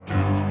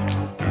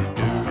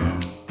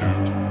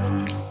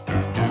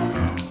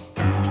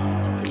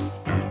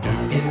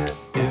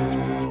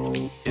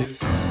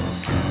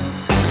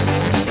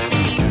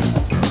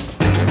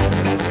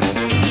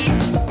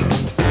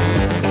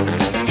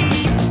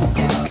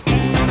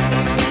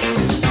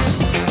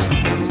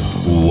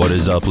What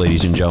is up,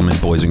 ladies and gentlemen,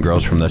 boys and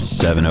girls from the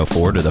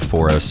 704 to the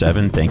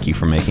 407? Thank you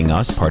for making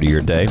us part of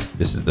your day.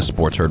 This is the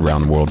Sports Heard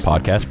Around the World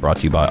podcast brought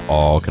to you by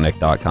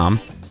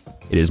allconnect.com.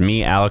 It is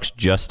me, Alex,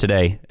 just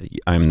today.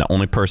 I'm the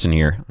only person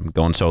here. I'm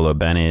going solo.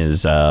 Ben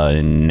is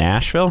in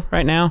Nashville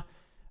right now.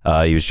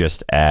 He was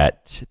just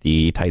at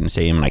the Titan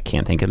Stadium, and I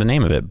can't think of the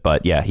name of it.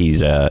 But yeah, he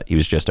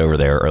was just over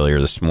there earlier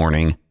this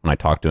morning when I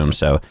talked to him.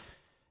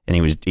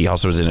 And he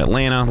also was in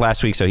Atlanta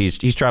last week, so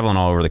he's traveling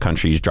all over the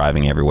country. He's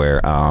driving everywhere,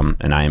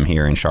 and I am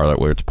here in Charlotte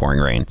where it's pouring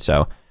rain.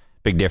 So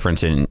big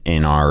difference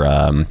in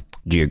our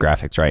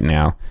geographics right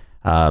now.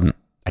 I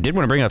did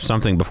want to bring up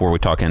something before we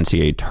talk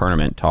NCAA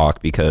tournament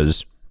talk,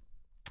 because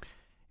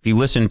if you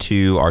listen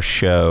to our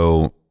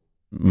show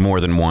more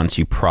than once,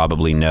 you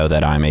probably know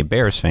that I'm a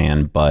Bears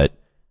fan, but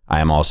I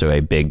am also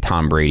a big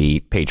Tom Brady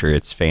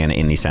Patriots fan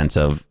in the sense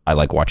of I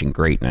like watching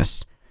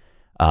greatness.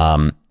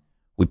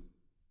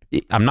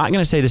 I'm not going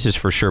to say this is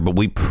for sure, but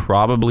we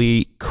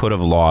probably could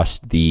have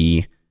lost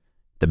the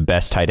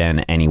best tight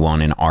end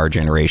anyone in our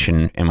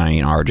generation. And when I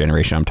mean our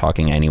generation, I'm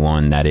talking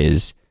anyone that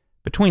is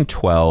between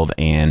 12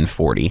 and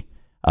 40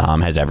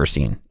 has ever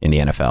seen in the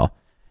NFL.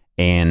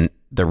 And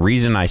the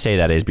reason I say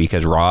that is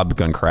because Rob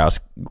Gronkowski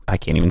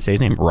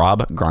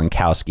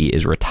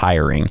is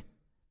retiring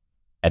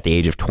at the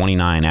age of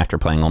 29 after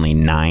playing only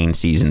 9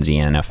 seasons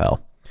in the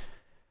NFL.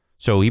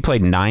 So he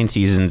played 9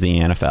 seasons in the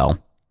NFL.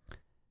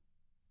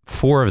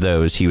 4 of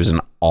those, he was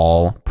an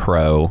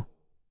all-pro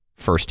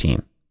first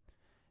team.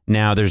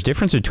 Now, there's a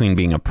difference between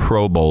being a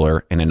Pro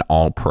Bowler and an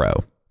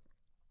all-pro.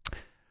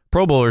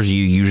 Pro Bowlers,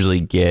 you usually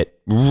get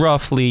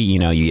roughly, you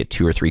get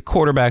 2 or 3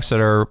 quarterbacks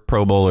that are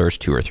Pro Bowlers,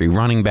 2 or 3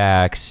 running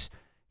backs,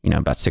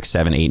 about 6,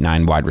 7, 8,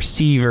 9 wide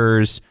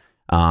receivers.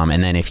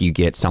 And then if you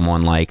get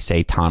someone like,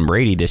 say, Tom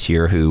Brady this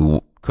year,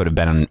 who could have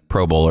been a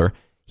Pro Bowler,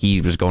 he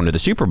was going to the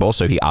Super Bowl,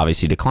 so he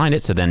obviously declined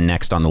it. So then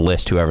next on the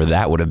list, whoever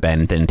that would have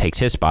been, then takes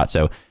his spot.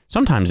 So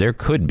sometimes there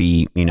could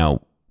be,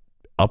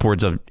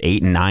 upwards of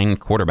 8 and 9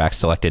 quarterbacks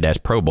selected as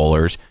Pro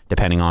Bowlers,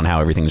 depending on how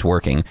everything's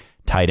working.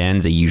 Tight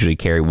ends, they usually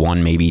carry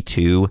 1, maybe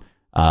 2.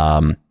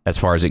 As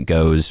far as it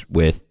goes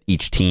with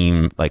each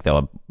team, like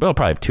they'll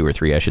probably have 2 or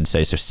 3, I should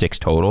say, so 6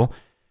 total.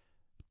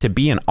 To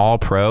be an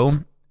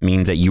all-pro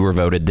means that you were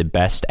voted the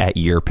best at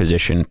your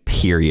position,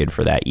 period,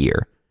 for that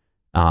year.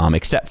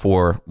 Except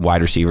for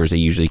wide receivers, they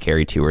usually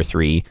carry 2 or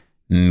 3,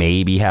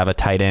 maybe have a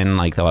tight end,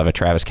 like they'll have a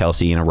Travis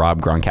Kelce and a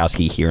Rob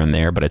Gronkowski here and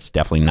there, but it's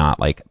definitely not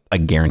like a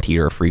guaranteed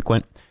or a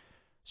frequent.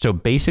 So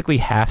basically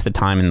half the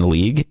time in the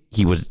league,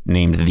 he was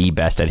named the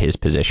best at his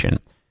position.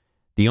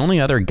 The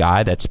only other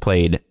guy that's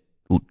played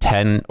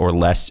 9 or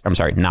less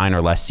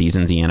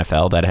seasons in the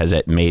NFL that has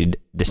made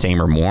the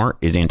same or more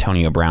is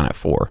Antonio Brown at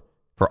 4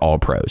 for all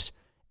pros.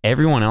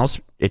 Everyone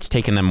else, it's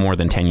taken them more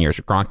than 10 years.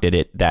 Gronk did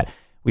it. That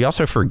we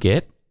also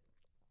forget,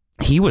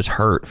 he was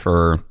hurt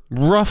for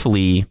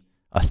roughly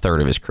a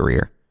third of his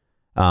career.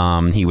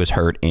 He was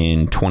hurt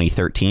in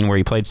 2013 where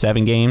he played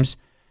 7 games.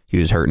 He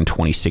was hurt in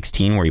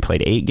 2016 where he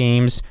played 8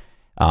 games.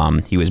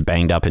 He was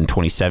banged up in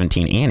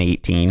 2017 and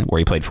 18 where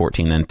he played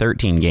 14, then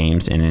 13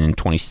 games. And in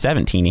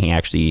 2017, he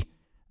actually,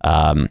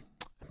 was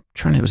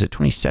it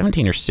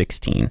 2017 or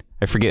 16?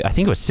 I forget. I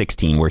think it was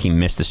 16 where he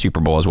missed the Super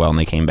Bowl as well, and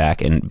they came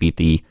back and beat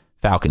the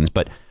Falcons.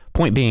 But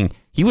point being,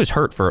 he was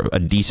hurt for a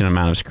decent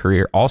amount of his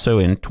career. Also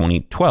in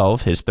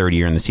 2012, his third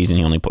year in the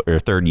season,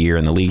 third year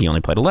in the league, he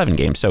only played 11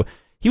 games. So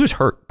he was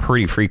hurt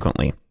pretty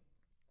frequently.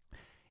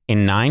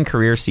 In 9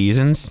 career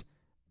seasons,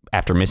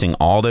 after missing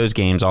all those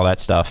games, all that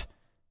stuff,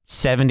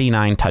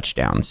 79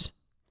 touchdowns.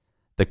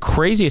 The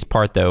craziest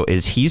part, though,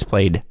 is he's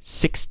played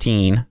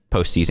 16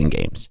 postseason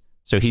games.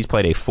 So he's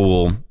played a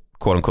full,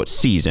 quote-unquote,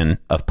 season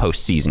of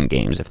postseason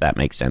games, if that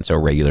makes sense. So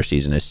regular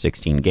season is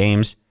 16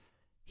 games.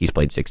 He's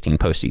played 16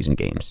 postseason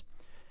games.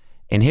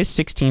 In his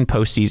 16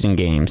 postseason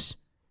games,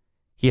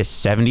 he has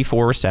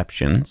 74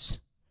 receptions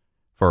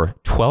for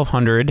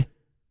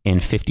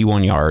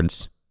 1,251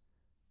 yards,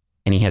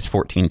 and he has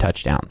 14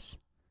 touchdowns.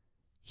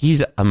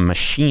 He's a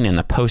machine in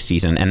the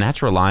postseason, and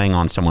that's relying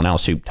on someone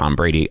else who, Tom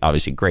Brady,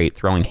 obviously great,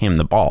 throwing him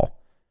the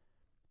ball.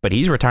 But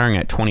he's retiring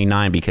at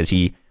 29 because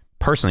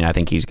personally, I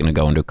think he's going to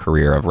go into a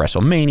career of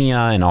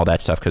WrestleMania and all that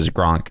stuff, because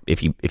Gronk,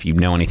 if you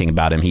know anything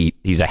about him,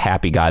 he's a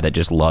happy guy that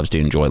just loves to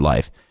enjoy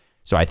life.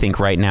 So I think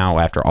right now,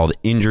 after all the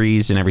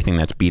injuries and everything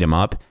that's beat him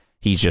up,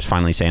 he's just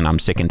finally saying, I'm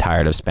sick and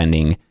tired of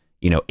spending,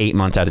 8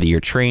 months out of the year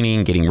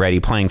training, getting ready,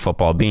 playing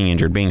football, being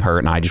injured, being hurt,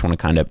 and I just want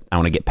to I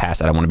want to get past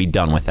that. I want to be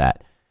done with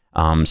that.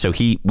 So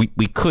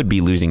we could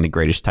be losing the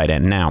greatest tight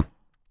end. Now,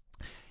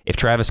 if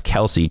Travis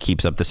Kelce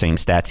keeps up the same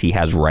stats he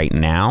has right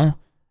now,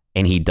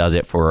 and he does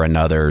it for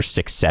another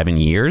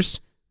 6-7 years,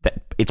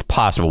 that it's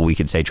possible we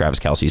could say Travis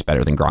Kelce is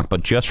better than Gronk.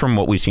 But just from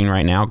what we've seen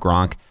right now,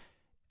 Gronk,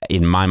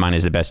 in my mind,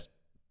 is the best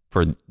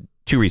for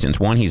 2 reasons.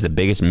 One, he's the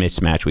biggest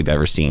mismatch we've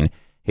ever seen.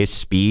 His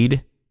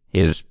speed,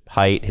 his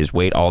height, his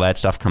weight, all that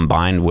stuff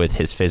combined with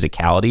his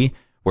physicality,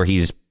 where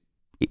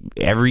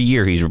every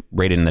year he's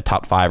rated in the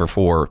top 5 or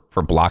 4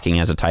 for blocking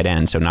as a tight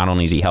end. So not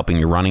only is he helping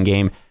your running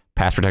game,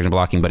 pass protection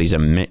blocking, but he's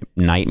a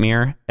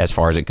nightmare as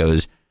far as it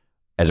goes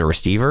as a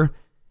receiver.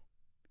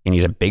 and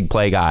he's a big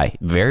play guy.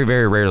 Very,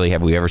 very rarely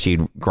have we ever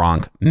seen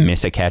Gronk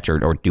miss a catch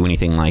or do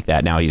anything like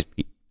that. Now he's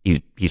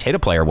hit a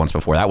player once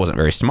before. That wasn't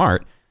very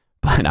smart,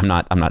 but I'm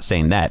not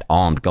saying that.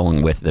 All I'm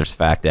going with is the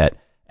fact that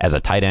as a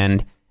tight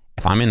end,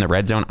 if I'm in the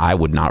red zone, I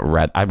would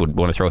want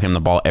to throw him the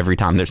ball every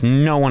time. There's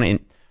no one in.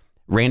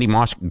 Randy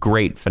Moss,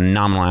 great,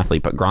 phenomenal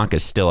athlete, but Gronk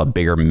is still a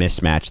bigger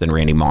mismatch than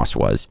Randy Moss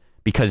was,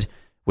 because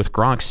with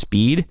Gronk's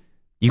speed,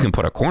 you can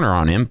put a corner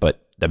on him,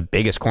 but the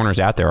biggest corners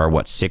out there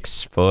are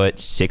 6 foot,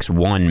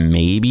 6'1",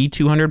 maybe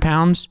 200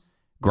 pounds.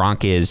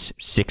 Gronk is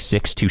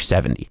 6'6",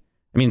 270.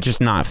 I mean, it's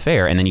just not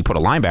fair. And then you put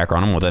a linebacker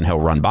on him, well, then he'll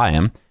run by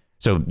him.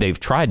 So they've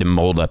tried to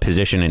mold a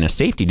position in a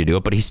safety to do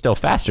it, but he's still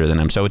faster than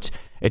him. So it's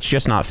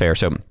just not fair.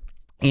 So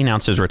he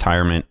announced his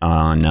retirement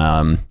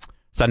on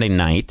Sunday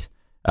night,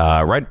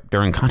 right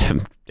during kind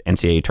of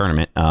NCAA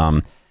tournament.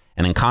 And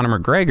then Conor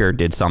McGregor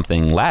did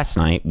something last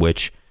night,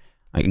 which,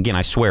 again,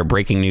 I swear,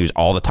 breaking news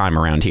all the time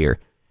around here.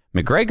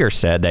 McGregor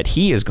said that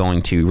he is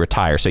going to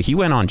retire. So he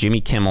went on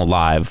Jimmy Kimmel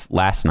Live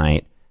last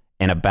night,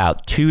 and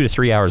about 2 to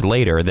 3 hours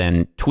later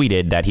then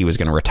tweeted that he was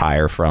going to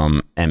retire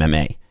from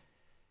MMA.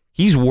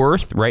 He's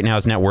right now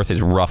his net worth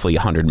is roughly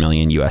 $100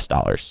 million US.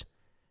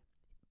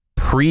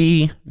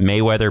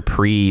 Pre-Mayweather,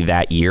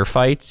 pre-that year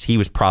fights, he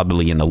was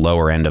probably in the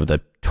lower end of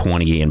the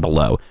 20 and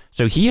below.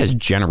 So he has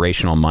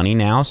generational money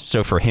now.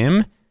 So for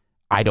him,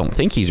 I don't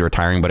think he's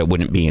retiring, but it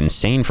wouldn't be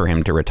insane for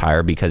him to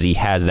retire because he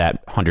has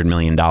that $100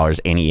 million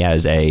and he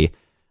has I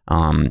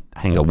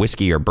think a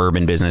whiskey or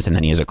bourbon business, and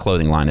then he has a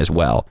clothing line as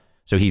well.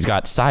 So he's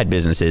got side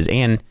businesses,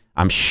 and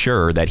I'm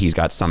sure that he's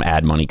got some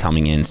ad money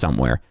coming in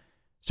somewhere.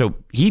 So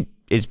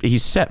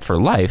he's set for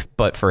life,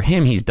 but for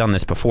him, he's done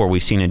this before.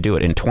 We've seen him do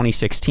it. In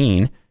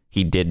 2016,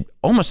 he did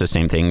almost the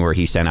same thing where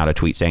he sent out a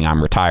tweet saying,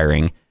 I'm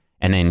retiring,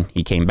 and then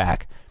he came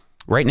back.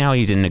 Right now,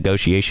 he's in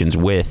negotiations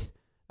with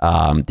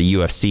the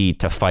UFC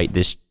to fight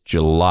this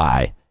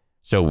July.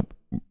 So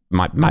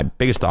my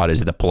biggest thought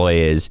is the ploy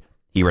is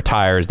he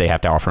retires, they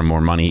have to offer him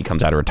more money, he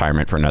comes out of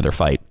retirement for another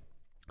fight.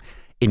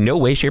 In no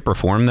way, shape, or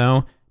form,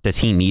 though, does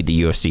he need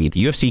the UFC.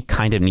 The UFC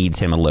kind of needs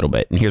him a little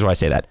bit. And here's why I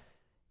say that.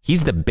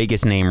 He's the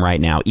biggest name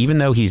right now. Even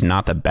though he's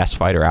not the best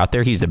fighter out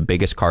there, he's the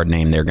biggest card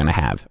name they're going to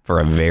have for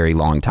a very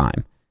long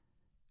time.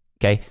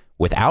 Okay?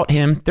 Without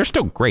him, they're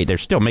still great. They're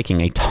still making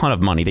a ton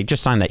of money. They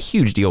just signed that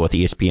huge deal with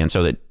ESPN,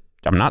 so that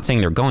I'm not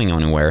saying they're going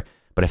anywhere,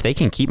 but if they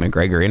can keep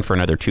McGregor in for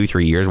another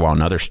 2-3 years while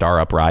another star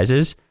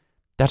uprises,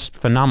 that's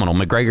phenomenal.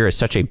 McGregor is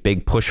such a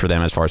big push for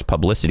them as far as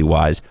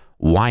publicity-wise.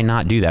 Why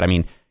not do that? I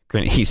mean,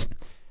 he's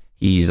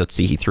let's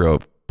see, he threw a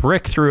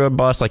brick through a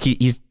bus. Like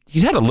he's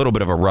had a little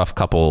bit of a rough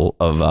couple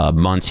of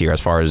months here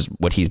as far as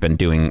what he's been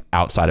doing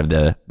outside of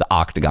the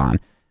octagon,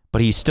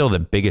 but he's still the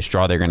biggest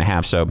draw they're going to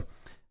have. So,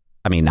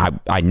 I mean,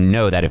 I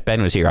know that if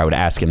Ben was here, I would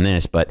ask him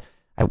this, but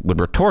I would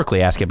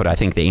rhetorically ask it, but I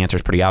think the answer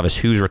is pretty obvious.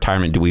 Whose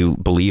retirement do we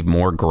believe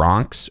more,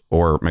 Gronk's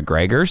or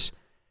McGregor's?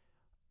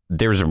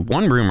 There's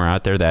one rumor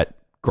out there that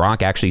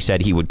Gronk actually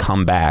said he would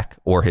come back,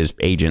 or his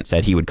agent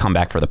said he would come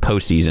back for the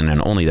postseason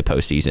and only the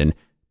postseason,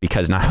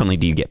 because not only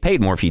do you get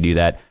paid more if you do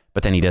that,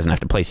 but then he doesn't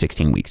have to play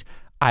 16 weeks.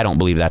 I don't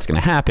believe that's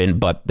going to happen,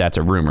 but that's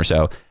a rumor.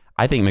 So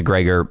I think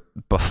McGregor,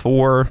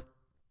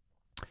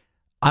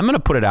 I'm going to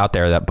put it out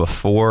there that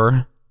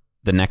before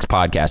the next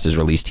podcast is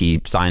released, he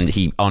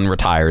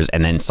unretires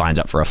and then signs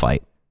up for a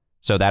fight.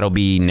 So that'll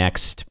be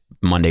next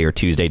Monday or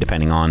Tuesday,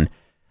 depending on,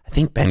 I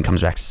think Ben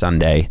comes back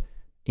Sunday.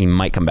 He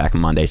might come back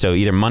Monday. So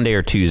either Monday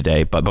or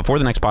Tuesday, but before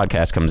the next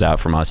podcast comes out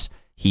from us,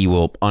 he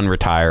will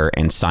unretire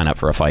and sign up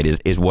for a fight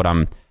is what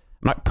I'm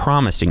not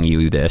promising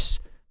you this,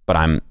 but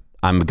I'm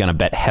going to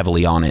bet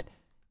heavily on it.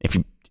 If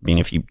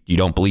you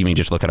don't believe me,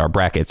 just look at our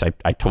brackets.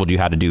 I told you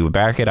how to do a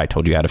bracket. I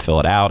told you how to fill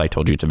it out. I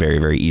told you it's a very,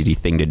 very easy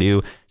thing to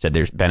do.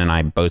 Ben and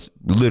I both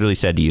literally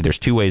said to you, there's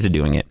two ways of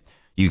doing it.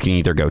 You can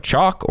either go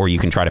chalk or you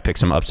can try to pick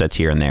some upsets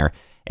here and there.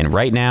 And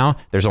right now,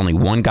 there's only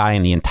one guy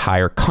in the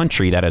entire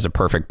country that has a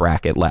perfect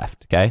bracket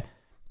left. Okay.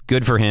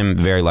 Good for him.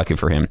 Very lucky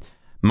for him.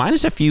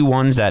 Minus a few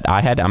ones that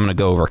I had. I'm going to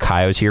go over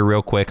Kaio's here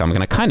real quick. I'm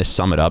going to kind of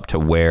sum it up to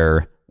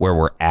where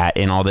we're at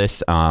in all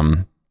this.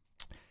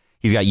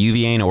 He's got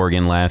UVA and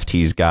Oregon left.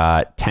 He's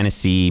got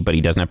Tennessee, but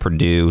he doesn't have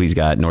Purdue. He's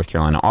got North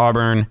Carolina,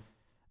 Auburn.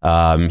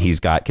 He's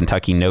got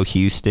Kentucky, no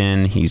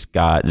Houston. He's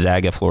got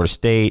Zaga, Florida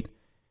State.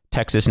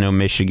 Texas, no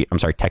Michigan. I'm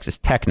sorry, Texas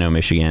Tech, no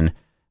Michigan.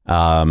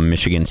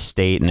 Michigan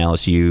State and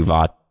LSU,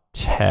 Va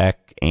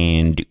Tech,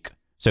 and Duke.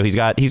 So he's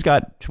got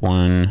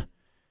 1,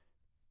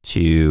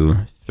 2,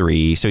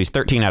 3. So he's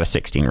 13 out of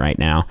 16 right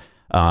now.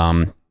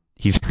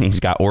 He's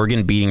got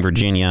Oregon beating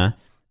Virginia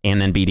and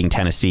then beating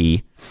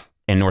Tennessee,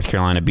 and North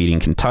Carolina beating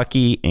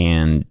Kentucky,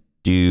 and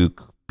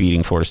Duke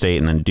beating Florida State,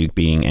 and then Duke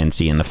beating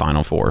NC in the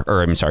Final Four,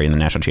 or I'm sorry, in the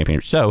national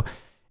championship. So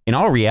in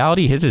all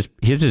reality, his is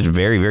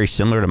very, very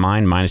similar to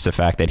mine, minus the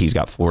fact that he's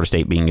got Florida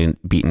State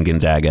beating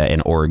Gonzaga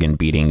and Oregon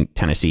beating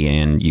Tennessee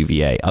and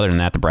UVA. Other than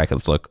that, the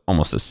brackets look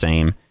almost the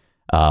same.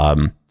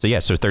 So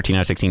 13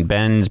 out of 16.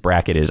 Ben's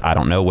bracket is I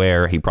don't know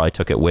where. He probably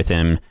took it with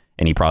him,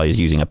 and he probably is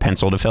using a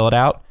pencil to fill it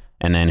out.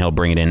 And then he'll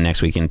bring it in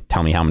next week and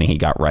tell me how many he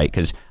got right,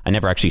 because I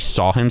never actually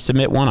saw him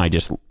submit one.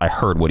 I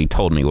heard what he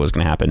told me was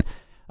going to happen.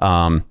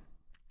 I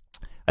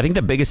think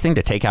the biggest thing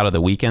to take out of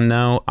the weekend,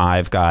 though,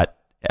 I've got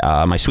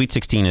my Sweet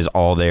 16 is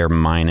all there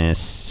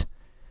minus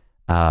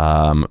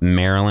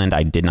Maryland.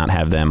 I did not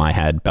have them. I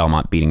had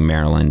Belmont beating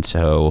Maryland.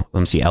 So let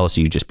me see.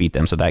 LSU just beat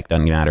them, so that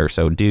doesn't matter.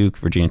 So Duke,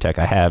 Virginia Tech,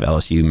 I have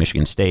LSU,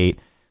 Michigan State,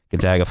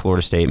 Gonzaga,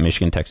 Florida State,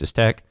 Michigan, Texas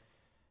Tech,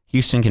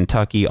 Houston,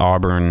 Kentucky,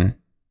 Auburn,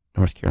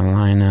 North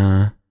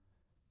Carolina.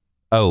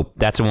 Oh,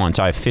 that's the one.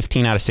 So I have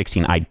 15 out of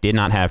 16. I did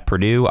not have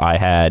Purdue. I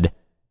had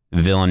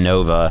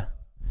Villanova.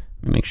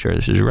 Let me make sure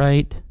this is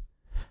right.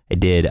 I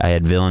did. I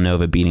had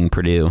Villanova beating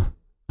Purdue,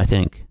 I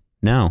think.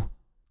 No.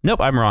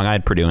 Nope, I'm wrong. I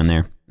had Purdue in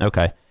there.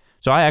 Okay.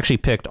 So I actually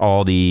picked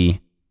all the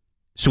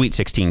Sweet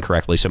 16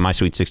 correctly. So my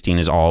Sweet 16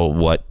 is all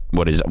what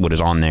is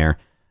on there.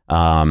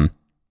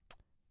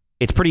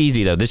 It's pretty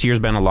easy, though. This year's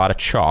been a lot of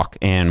chalk.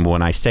 And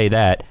when I say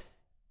that,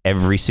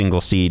 every single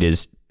seed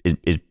is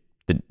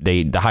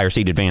the higher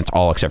seed advanced,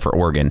 all except for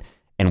Oregon.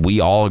 And we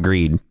all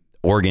agreed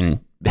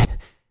Oregon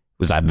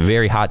was a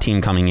very hot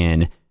team coming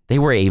in. They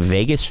were a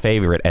Vegas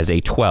favorite as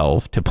a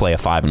 12 to play a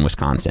 5 in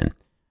Wisconsin.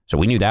 So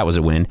we knew that was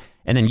a win.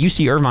 And then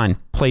UC Irvine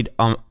played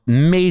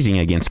amazing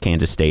against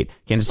Kansas State.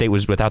 Kansas State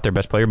was without their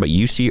best player, but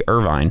UC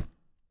Irvine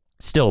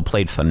still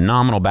played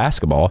phenomenal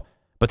basketball.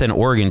 But then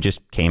Oregon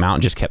just came out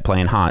and just kept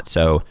playing hot.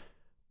 So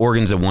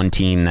Oregon's the one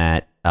team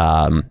that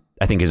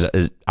I think is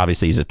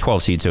obviously is a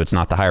 12 seed, so it's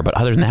not the higher. But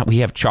other than that, we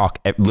have chalk.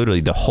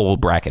 Literally, the whole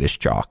bracket is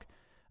chalk.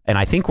 And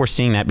I think we're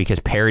seeing that because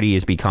parity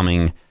is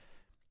becoming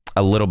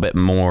a little bit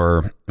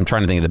more. I'm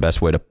trying to think of the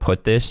best way to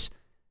put this.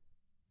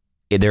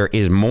 There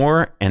is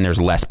more and there's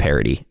less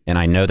parity. And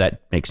I know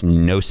that makes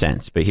no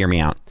sense, but hear me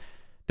out.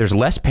 There's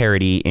less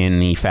parity in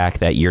the fact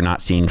that you're not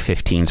seeing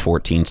 15s,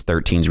 14s,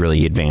 13s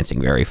really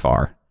advancing very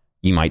far.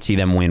 You might see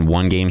them win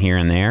one game here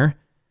and there,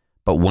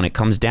 but when it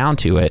comes down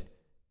to it,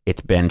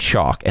 it's been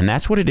chalk. And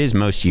that's what it is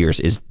most years,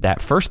 is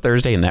that first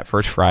Thursday and that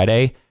first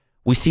Friday,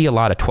 we see a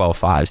lot of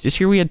 12-5s. This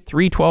year we had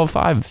 3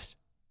 12-5s.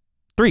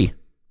 3.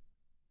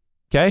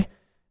 Okay?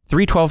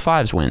 3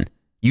 12-5s win.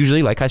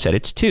 Usually, like I said,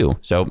 it's 2.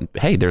 So,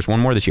 hey, there's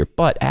one more this year.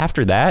 But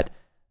after that,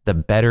 the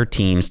better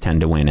teams tend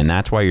to win. And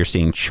that's why you're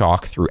seeing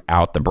chalk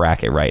throughout the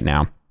bracket right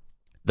now.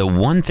 The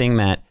one thing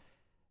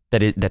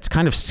that's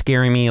kind of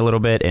scaring me a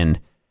little bit, and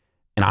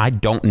I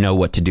don't know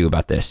what to do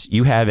about this.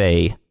 You have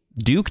a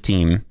Duke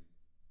team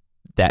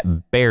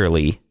that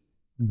barely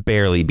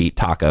beat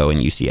Taco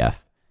and UCF.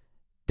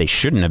 They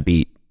should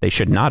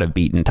not have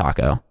beaten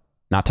Taco.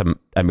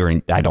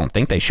 I don't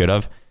think they should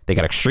have. They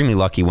got extremely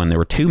lucky when there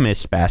were 2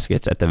 missed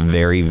baskets at the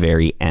very,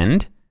 very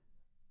end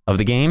of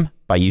the game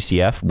by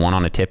UCF, one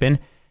on a tip-in.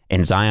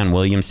 And Zion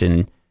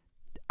Williamson,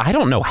 I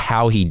don't know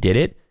how he did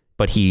it,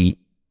 but he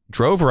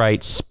drove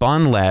right,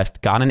 spun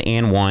left, got an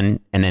and one,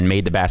 and then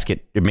made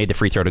the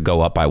free throw to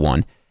go up by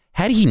 1.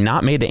 Had he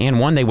not made the and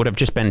one, they would have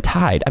just been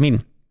tied. I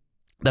mean,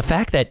 the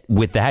fact that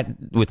with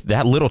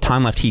that little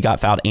time left, he got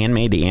fouled and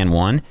made the and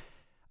one,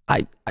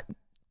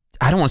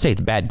 I don't want to say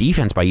it's bad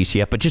defense by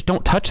UCF, but just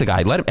don't touch the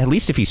guy. Let him, at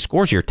least if he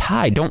scores, you're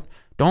tied.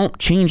 Don't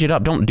change it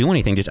up. Don't do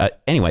anything. Just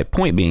anyway,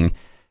 point being,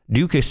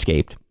 Duke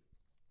escaped.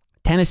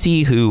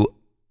 Tennessee, who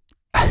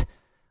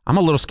I'm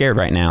a little scared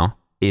right now,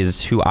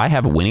 is who I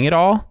have winning it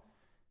all.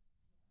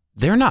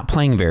 They're not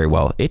playing very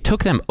well. It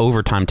took them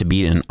overtime to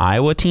beat an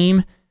Iowa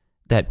team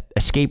that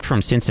escaped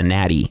from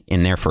Cincinnati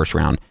in their first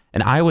round.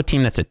 An Iowa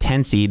team that's a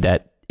 10 seed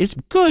that is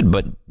good,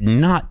 but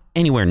not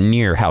anywhere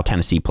near how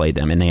Tennessee played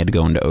them, and they had to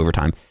go into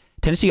overtime.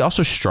 Tennessee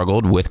also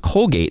struggled with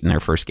Colgate in their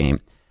first game.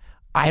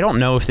 I don't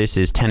know if this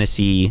is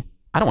Tennessee,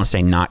 I don't want to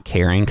say not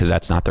caring because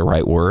that's not the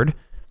right word,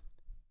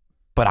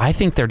 but I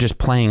think they're just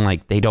playing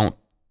like they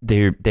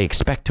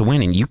expect to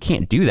win, and you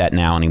can't do that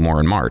now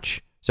anymore in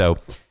March. So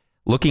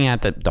looking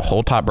at the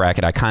whole top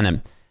bracket, I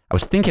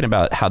was thinking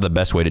about how the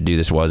best way to do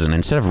this was, and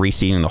instead of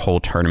reseeding the whole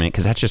tournament,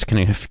 because that's just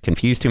going to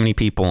confuse too many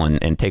people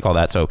and take all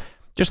that. So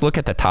just look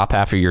at the top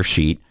half of your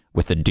sheet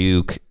with the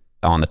Duke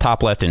on the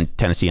top left and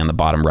Tennessee on the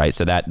bottom right.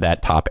 So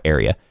that top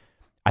area.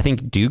 I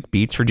think Duke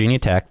beats Virginia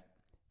Tech.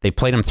 They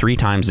played them 3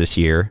 times this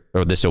year,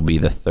 or this will be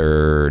the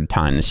 3rd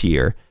time this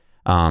year.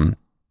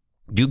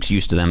 Duke's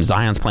used to them.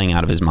 Zion's playing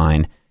out of his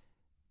mind.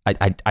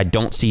 I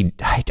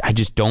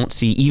just don't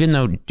see, even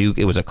though Duke,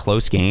 it was a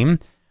close game,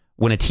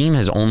 when a team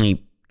has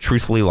only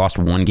truthfully lost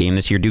 1 game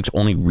this year, Duke's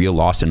only real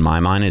loss in my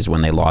mind is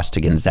when they lost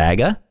to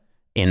Gonzaga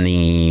in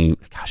it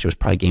was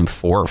probably game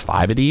 4 or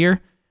 5 of the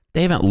year.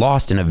 They haven't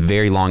lost in a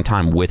very long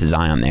time with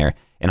Zion there.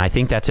 And I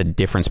think that's a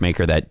difference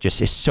maker that just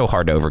is so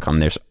hard to overcome.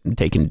 They're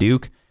taking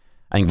Duke.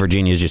 I think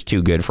Virginia is just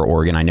too good for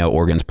Oregon. I know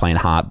Oregon's playing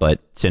hot, but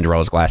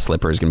Cinderella's glass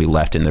slipper is going to be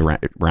left in the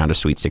round of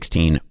Sweet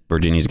 16.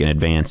 Virginia's going to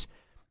advance.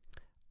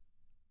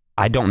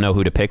 I don't know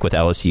who to pick with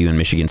LSU and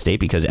Michigan State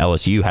because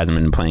LSU hasn't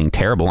been playing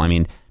terrible. I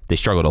mean, they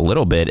struggled a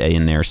little bit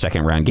in their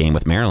second round game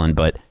with Maryland,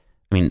 but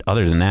I mean,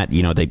 other than that,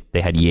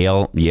 they had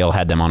Yale. Yale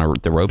had them on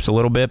the ropes a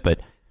little bit,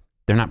 but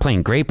they're not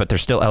playing great, but they're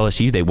still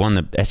LSU. They won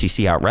the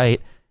SEC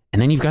outright.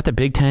 And then you've got the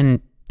Big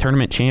Ten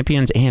tournament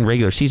champions and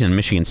regular season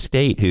Michigan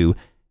State, who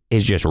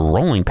is just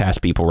rolling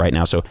past people right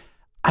now. So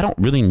I don't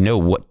really know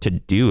what to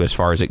do as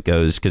far as it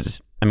goes because,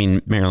 I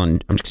mean,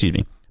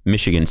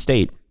 Michigan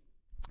State,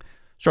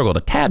 struggled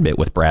a tad bit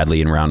with Bradley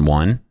in round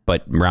 1,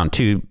 but round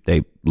 2,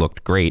 they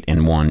looked great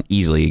and won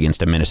easily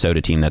against a Minnesota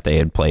team that they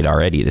had played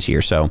already this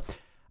year. So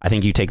I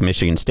think you take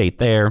Michigan State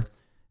there.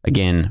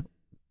 Again,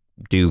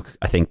 Duke,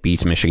 I think,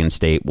 beats Michigan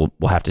State. We'll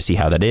have to see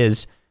how that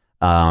is.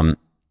 I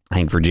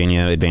think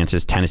Virginia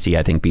advances. Tennessee,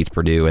 I think, beats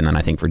Purdue. And then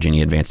I think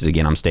Virginia advances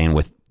again. I'm staying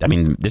with,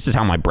 this is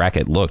how my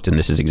bracket looked, and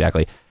this is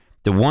exactly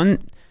the one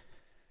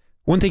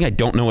thing I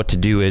don't know what to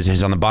do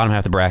is on the bottom half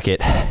of the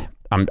bracket,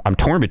 I'm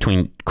torn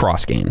between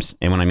cross games.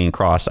 And when I mean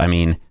cross, I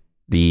mean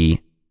the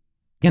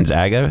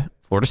Gonzaga,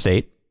 Florida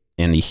State,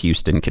 and the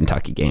Houston,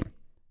 Kentucky game.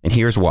 And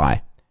here's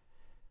why.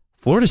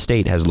 Florida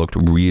State has looked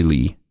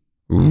really,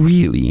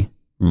 really,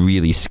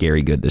 really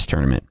scary good this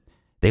tournament.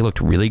 They looked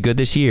really good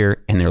this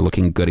year, and they're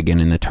looking good again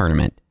in the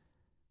tournament.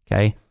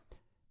 Okay?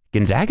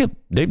 Gonzaga,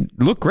 they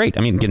look great.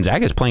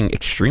 Gonzaga is playing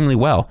extremely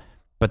well,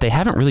 but they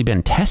haven't really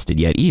been tested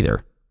yet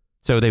either.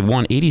 So they've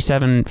won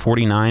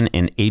 87-49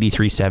 and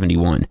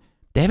 83-71.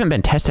 They haven't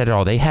been tested at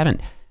all. They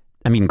haven't,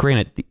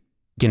 granted,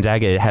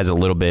 Gonzaga has a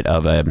little bit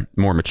of a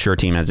more mature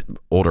team as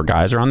older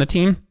guys are on the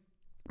team,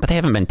 but they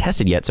haven't been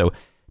tested yet. So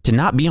to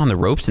not be on the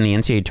ropes in the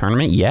NCAA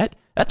tournament yet,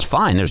 that's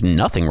fine. There's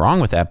nothing wrong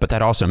with that, but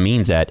that also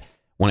means that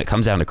when it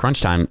comes down to crunch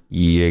time,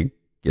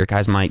 your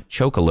guys might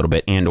choke a little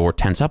bit and or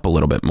tense up a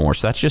little bit more.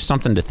 So that's just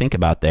something to think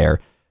about there.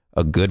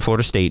 A good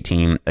Florida State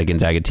team, a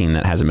Gonzaga team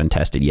that hasn't been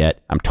tested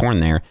yet. I'm torn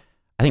there.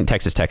 I think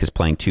Texas Tech is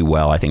playing too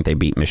well. I think they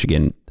beat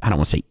Michigan, I don't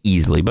want to say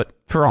easily, but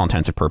for all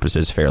intents and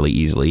purposes, fairly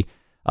easily.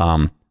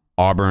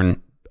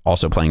 Auburn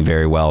also playing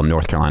very well.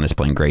 North Carolina is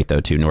playing great, though,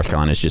 too. North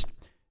Carolina is just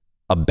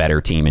a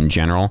better team in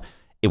general.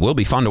 It will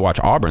be fun to watch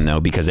Auburn,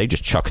 though, because they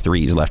just chuck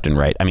threes left and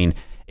right.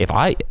 If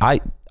I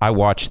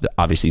watched,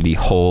 obviously, the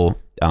whole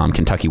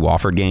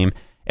Kentucky-Wofford game,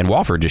 and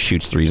Wofford just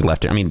shoots threes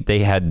left. They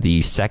had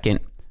the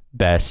second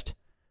best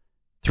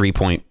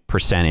three-point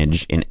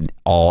percentage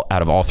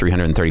out of all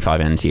 335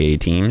 NCAA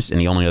teams,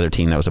 and the only other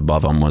team that was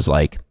above them was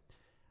Cal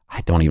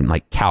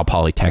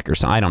Polytech or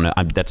something. I don't know.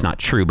 That's not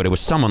true, but it was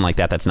someone like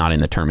that that's not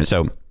in the tournament.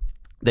 So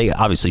they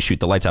obviously shoot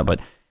the lights out, but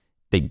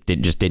they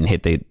didn't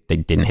hit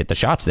the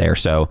shots there.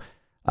 So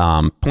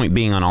point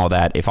being on all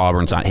that, if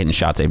Auburn's not hitting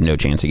shots, they have no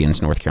chance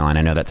against North Carolina.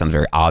 I know that sounds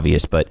very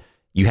obvious, but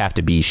you have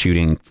to be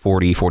shooting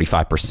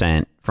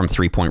 40-45% from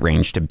three-point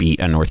range to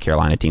beat a North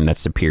Carolina team that's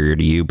superior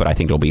to you, but I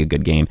think it'll be a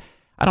good game.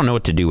 I don't know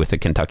what to do with the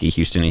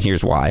Kentucky-Houston, and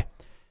here's why.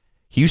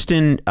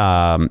 Houston,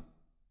 for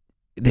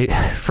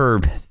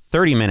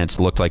 30 minutes,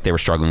 looked like they were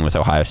struggling with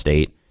Ohio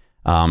State,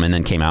 and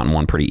then came out and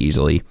won pretty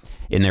easily.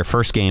 In their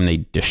first game,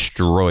 they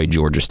destroyed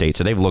Georgia State,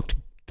 so they've looked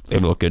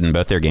good in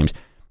both their games.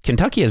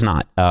 Kentucky has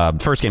not.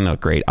 First game, they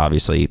looked great,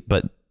 obviously,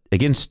 but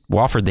against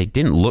Wofford, they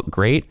didn't look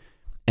great,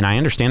 and I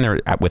understand they're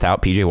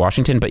without P.J.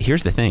 Washington, but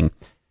here's the thing.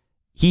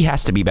 He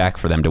has to be back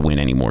for them to win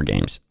any more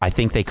games. I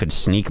think they could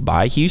sneak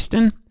by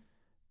Houston,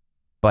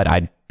 but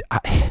I'm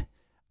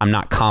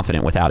not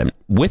confident without him.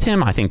 With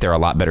him, I think they're a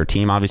lot better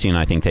team, obviously, and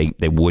I think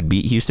they would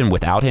beat Houston.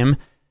 Without him,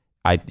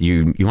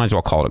 you might as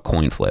well call it a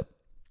coin flip.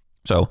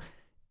 So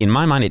in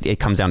my mind, it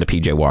comes down to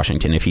P.J.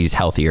 Washington, if he's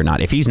healthy or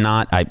not. If he's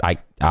not, I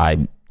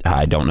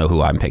don't know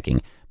who I'm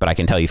picking. But I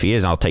can tell you if he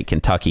is, I'll take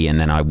Kentucky, and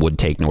then I would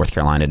take North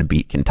Carolina to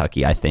beat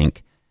Kentucky, I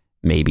think.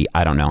 Maybe.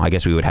 I don't know. I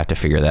guess we would have to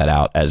figure that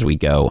out as we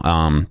go.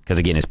 Because,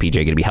 again, is PJ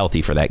going to be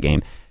healthy for that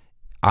game?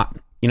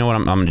 You know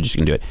what? I'm just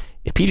going to do it.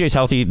 If PJ's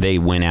healthy, they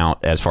win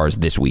out as far as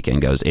this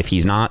weekend goes. If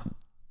he's not,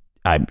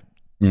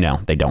 no,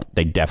 they don't.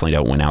 They definitely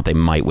don't win out. They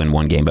might win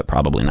one game, but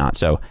probably not.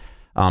 So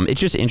it's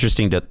just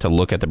interesting to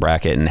look at the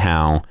bracket and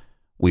how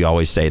we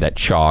always say that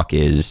chalk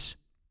it's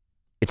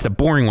the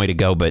boring way to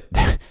go, but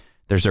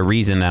there's a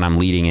reason that I'm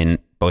leading in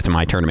both of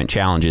my tournament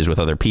challenges with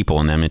other people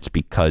in them. It's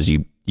because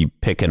you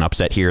pick an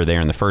upset here or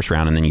there in the first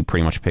round, and then you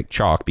pretty much pick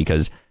chalk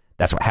because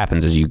that's what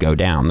happens as you go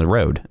down the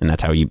road, and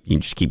that's how you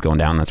just keep going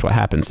down. That's what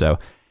happens. So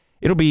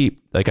it'll be,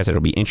 like I said,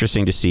 it'll be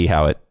interesting to see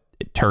how it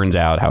turns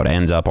out, how it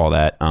ends up, all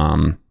that.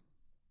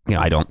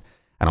 I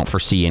don't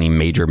foresee any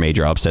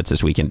major upsets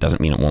this weekend.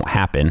 Doesn't mean it won't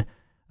happen,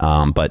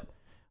 but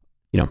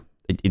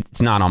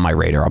it's not on my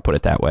radar. I'll put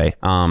it that way.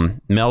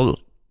 Mel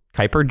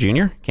Kiper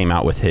Jr. came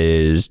out with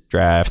his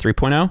draft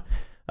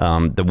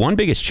 3.0. The one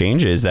biggest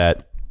change is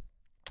that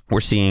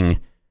we're seeing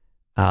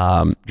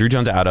Drew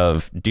Jones out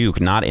of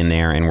Duke not in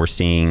there, and we're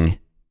seeing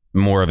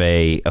more of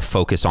a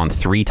focus on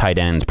 3 tight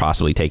ends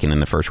possibly taken in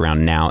the first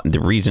round. Now, the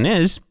reason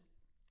is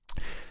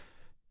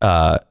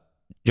Jones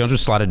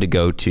was slotted to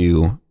go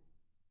to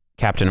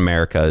Captain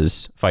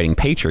America's Fighting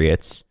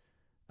Patriots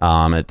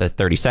at the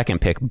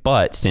 32nd pick,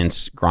 but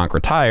since Gronk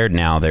retired,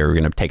 now they're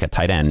going to take a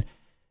tight end.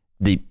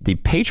 The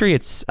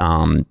Patriots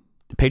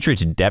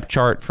depth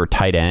chart for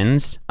tight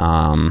ends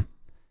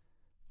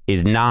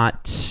is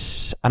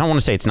not, I don't want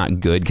to say it's not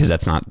good because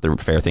that's not the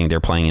fair thing.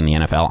 They're playing in the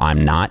NFL.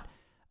 I'm not.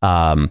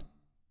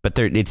 But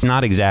it's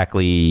not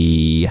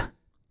exactly,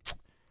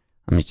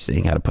 let me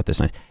see how to put this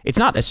in. It's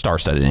not as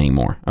star-studded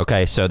anymore.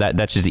 Okay, so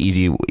that's just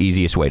the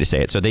easiest way to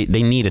say it. So they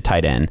need a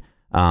tight end.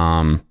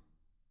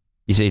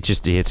 You see,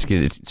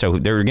 so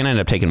they're going to end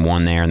up taking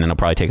one there, and then they'll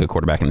probably take a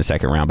quarterback in the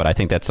second round. But I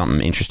think that's something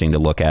interesting to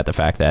look at, the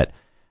fact that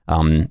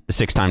The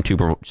 6-time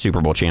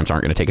Super Bowl champs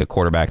aren't going to take a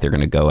quarterback. They're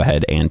going to go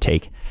ahead and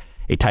take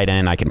a tight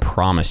end. I can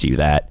promise you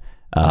that,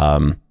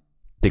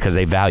 because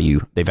they value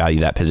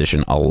that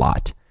position a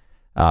lot.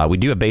 We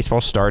do have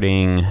baseball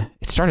starting.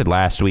 It started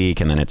last week,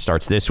 and then it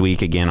starts this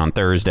week again on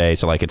Thursday.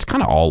 So like it's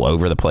kind of all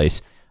over the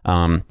place.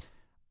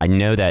 I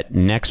know that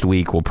next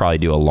week we'll probably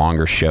do a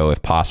longer show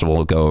if possible.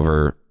 We'll go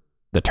over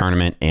the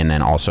tournament and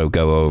then also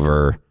go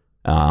over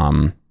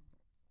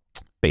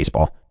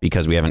baseball,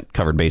 because we haven't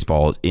covered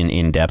baseball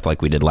in depth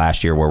like we did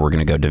last year, where we're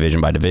going to go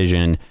division by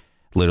division,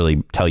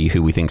 literally tell you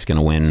who we think is going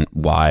to win,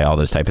 why, all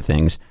those type of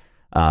things.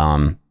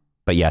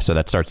 But yeah, so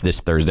that starts this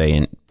Thursday,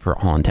 and for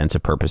all intents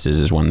and purposes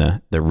is when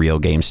the real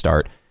games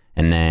start.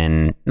 And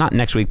then not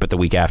next week, but the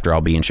week after,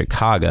 I'll be in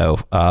Chicago,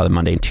 the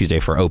Monday and Tuesday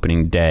for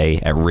opening day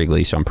at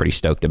Wrigley. So I'm pretty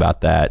stoked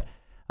about that.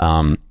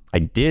 I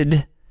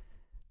did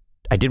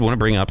want to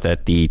bring up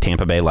that the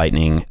Tampa Bay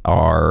Lightning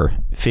are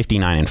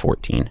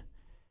 59-14.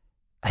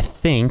 I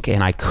think,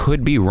 and I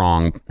could be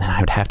wrong, and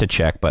I would have to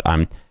check, but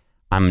I'm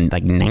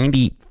like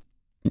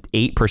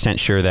 98%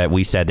 sure that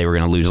we said they were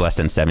going to lose less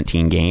than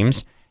 17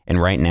 games.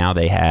 And right now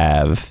they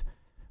have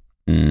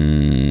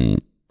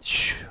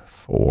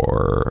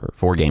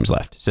four games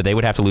left. So they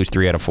would have to lose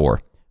 3 out of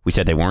 4. We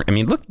said they weren't. I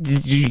mean, look,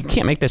 you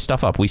can't make this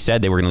stuff up. We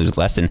said they were going to lose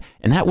less, and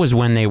that was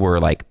when they were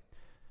like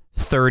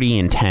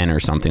 30-10 or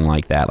something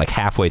like that. Like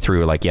halfway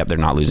through, like, yep, they're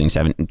not losing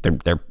 7.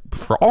 They're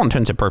for all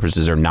intents and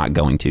purposes are not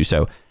going to.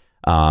 So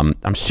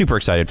I'm super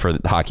excited for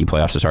the hockey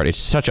playoffs to start. It's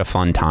such a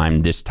fun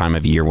time this time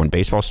of year when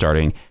baseball's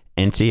starting,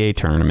 NCAA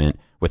tournament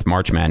with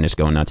March Madness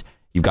going nuts.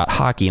 You've got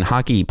hockey, and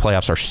hockey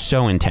playoffs are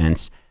so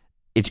intense.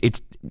 It's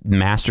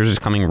Masters is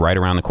coming right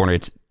around the corner.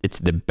 It's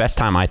the best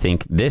time, I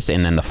think. This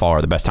and then the fall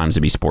are the best times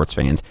to be sports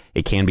fans.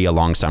 It can be a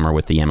long summer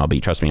with the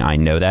MLB. Trust me, I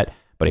know that.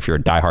 But if you're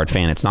a diehard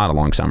fan, it's not a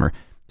long summer.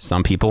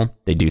 Some people,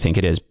 they do think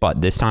it is.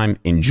 But this time,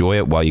 enjoy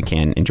it while you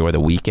can. Enjoy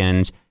the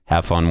weekends.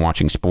 Have fun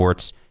watching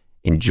sports.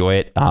 Enjoy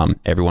it.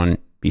 Everyone,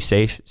 be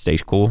safe. Stay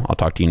cool. I'll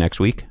talk to you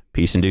next week.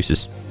 Peace and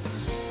deuces.